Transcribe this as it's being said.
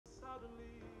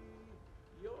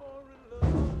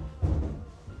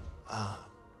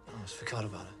Almost forgot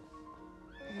about it.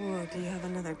 Whoa, do you have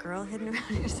another girl hidden around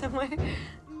here somewhere?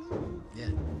 Yeah.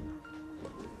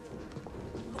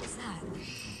 What was that?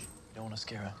 You don't want to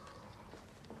scare her.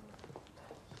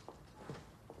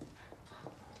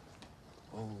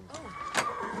 Oh.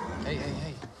 Hey, hey,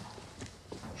 hey.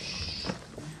 Shh.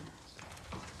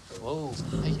 Whoa.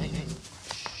 Hey, hey, hey.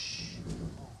 Shh.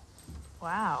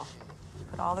 Wow.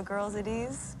 Put all the girls at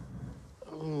ease?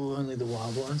 Oh, only the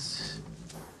wild ones.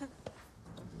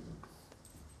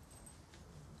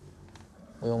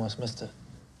 We almost missed it.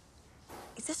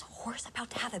 Is this horse about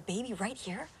to have a baby right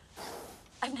here?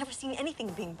 I've never seen anything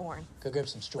being born. Go grab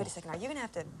some straw. Wait a second, are you gonna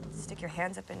have to stick your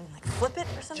hands up and, like, flip it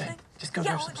or something? Jane, just go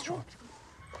grab some straw.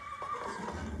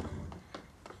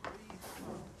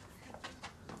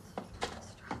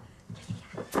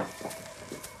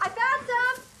 I found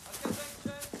some!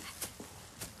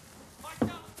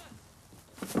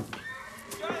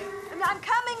 I'm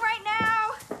coming right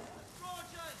now!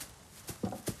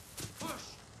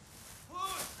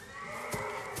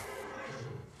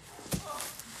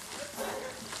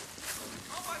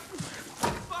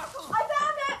 I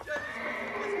found it!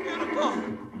 Beautiful.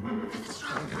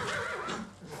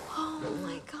 Oh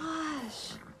my gosh.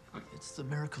 It's the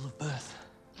miracle of birth.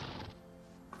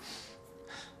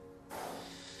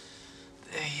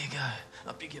 There you go.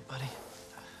 Up you get, buddy.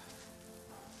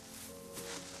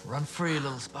 Run free,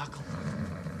 little sparkle.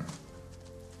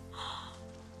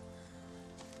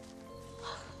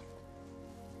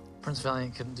 Prince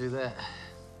Valiant couldn't do that.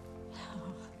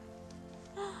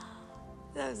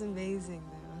 That was amazing,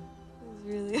 though. It was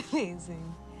really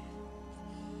amazing.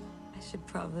 I should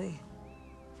probably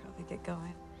get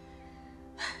going.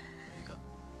 There you go.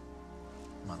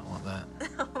 Might not want that.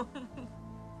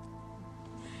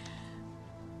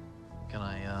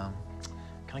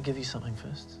 Can I give you something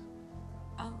first?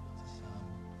 Oh.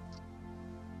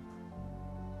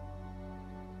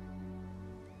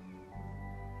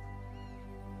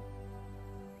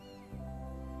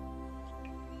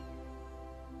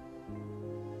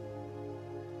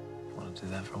 Want to do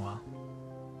that for a while?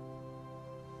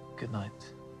 Good night,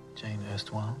 Jane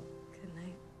Austen.